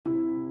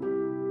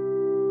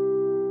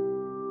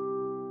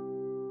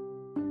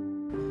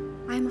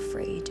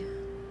afraid.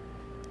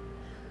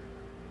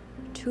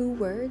 Two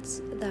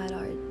words that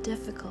are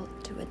difficult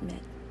to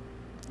admit.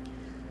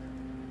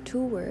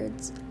 Two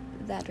words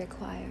that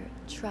require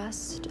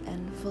trust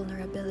and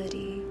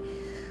vulnerability.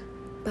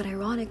 But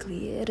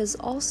ironically, it is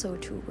also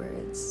two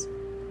words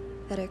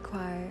that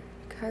require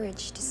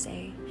courage to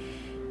say,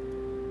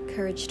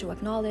 courage to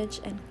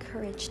acknowledge, and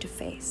courage to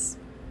face.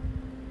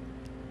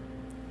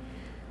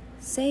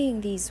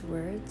 Saying these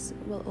words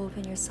will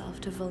open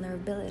yourself to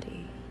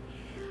vulnerability,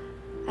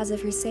 as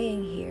if you're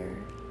saying here,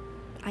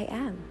 I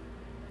am.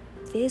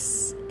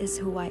 This is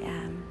who I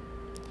am.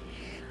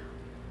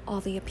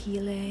 All the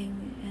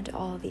appealing and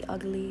all the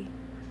ugly.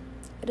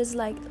 It is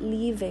like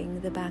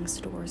leaving the bank's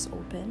doors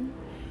open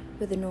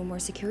with no more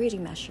security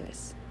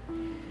measures.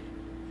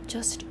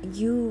 Just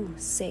you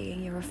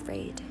saying you're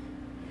afraid.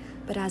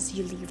 But as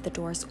you leave the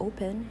doors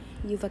open,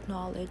 you've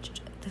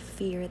acknowledged the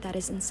fear that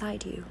is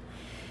inside you.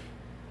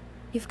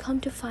 You've come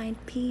to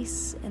find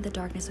peace in the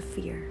darkness of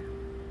fear.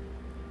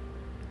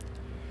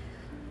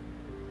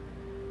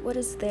 What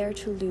is there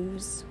to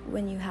lose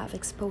when you have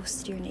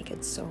exposed your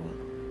naked soul?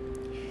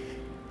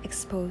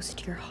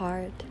 Exposed your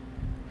heart?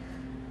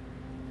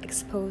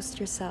 Exposed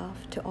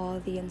yourself to all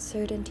the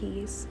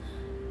uncertainties,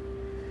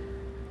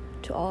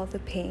 to all the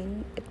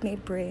pain it may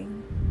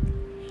bring,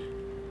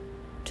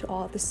 to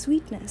all the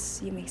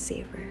sweetness you may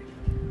savor,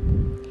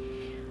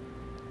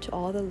 to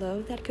all the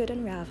love that could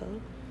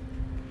unravel,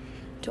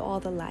 to all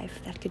the life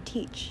that could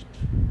teach.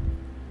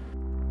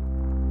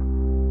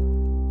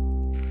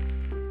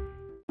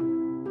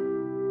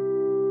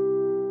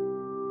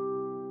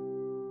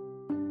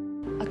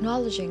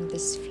 Acknowledging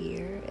this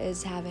fear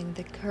is having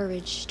the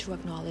courage to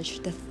acknowledge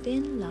the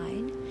thin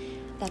line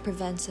that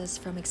prevents us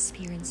from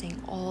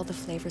experiencing all the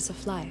flavors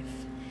of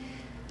life.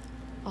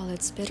 All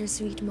its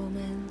bittersweet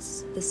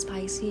moments, the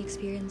spicy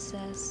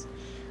experiences,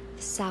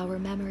 the sour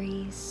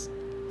memories,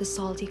 the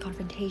salty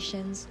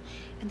confrontations,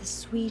 and the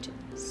sweet,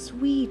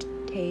 sweet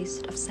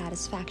taste of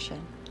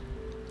satisfaction.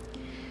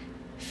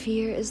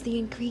 Fear is the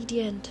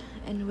ingredient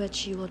in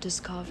which you will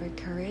discover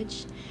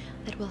courage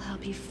that will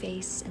help you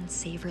face and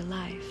savor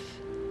life.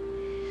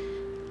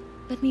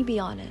 Let me be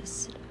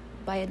honest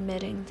by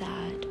admitting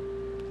that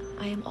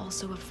I am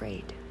also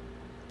afraid.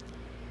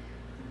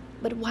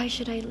 But why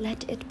should I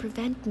let it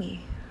prevent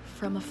me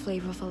from a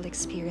flavorful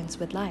experience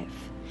with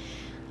life?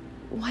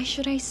 Why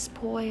should I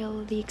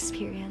spoil the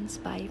experience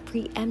by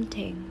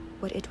preempting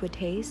what it would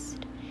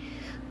taste?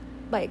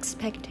 By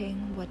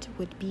expecting what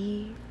would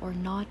be or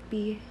not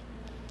be?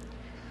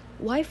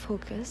 Why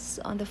focus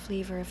on the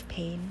flavor of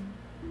pain,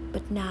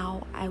 but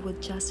now I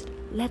would just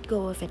let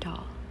go of it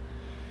all?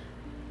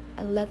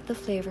 And let the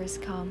flavors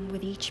come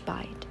with each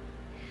bite,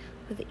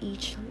 with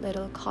each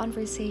little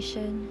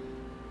conversation,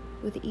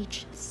 with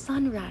each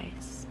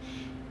sunrise,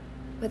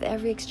 with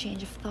every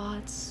exchange of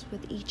thoughts,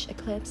 with each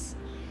eclipse,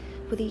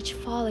 with each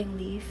falling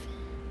leaf,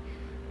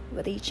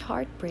 with each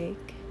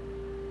heartbreak,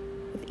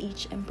 with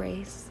each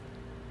embrace,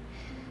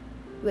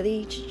 with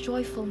each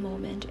joyful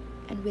moment,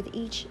 and with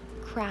each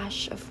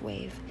crash of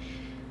wave,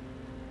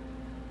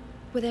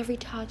 with every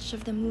touch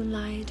of the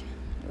moonlight,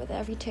 with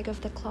every tick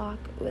of the clock,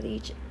 with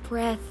each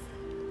breath.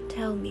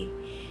 Tell me,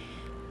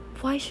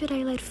 why should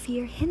I let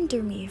fear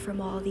hinder me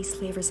from all these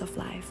flavors of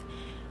life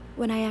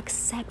when I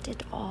accept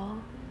it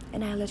all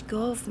and I let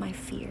go of my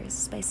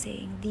fears by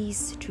saying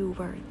these two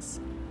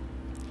words?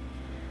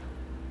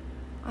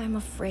 I'm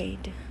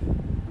afraid,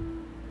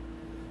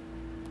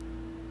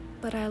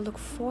 but I look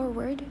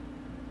forward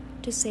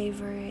to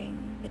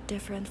savoring the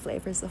different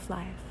flavors of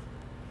life.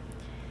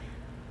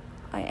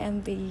 I am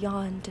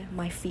beyond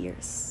my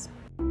fears.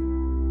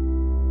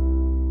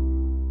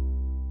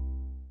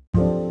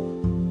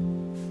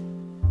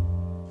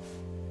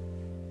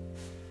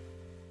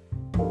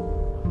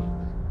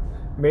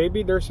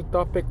 Maybe there's a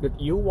topic that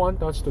you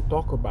want us to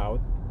talk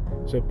about,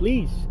 so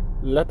please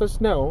let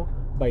us know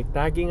by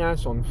tagging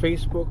us on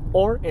Facebook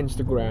or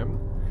Instagram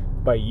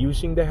by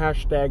using the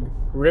hashtag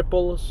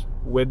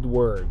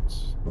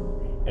 #RipplesWithWords.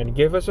 And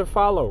give us a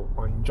follow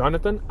on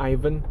Jonathan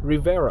Ivan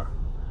Rivera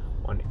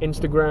on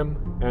Instagram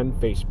and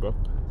Facebook.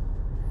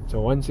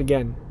 So once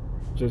again,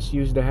 just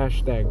use the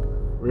hashtag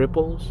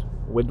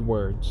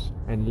 #RipplesWithWords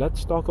and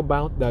let's talk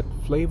about that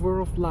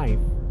flavor of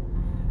life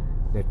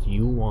that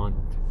you want.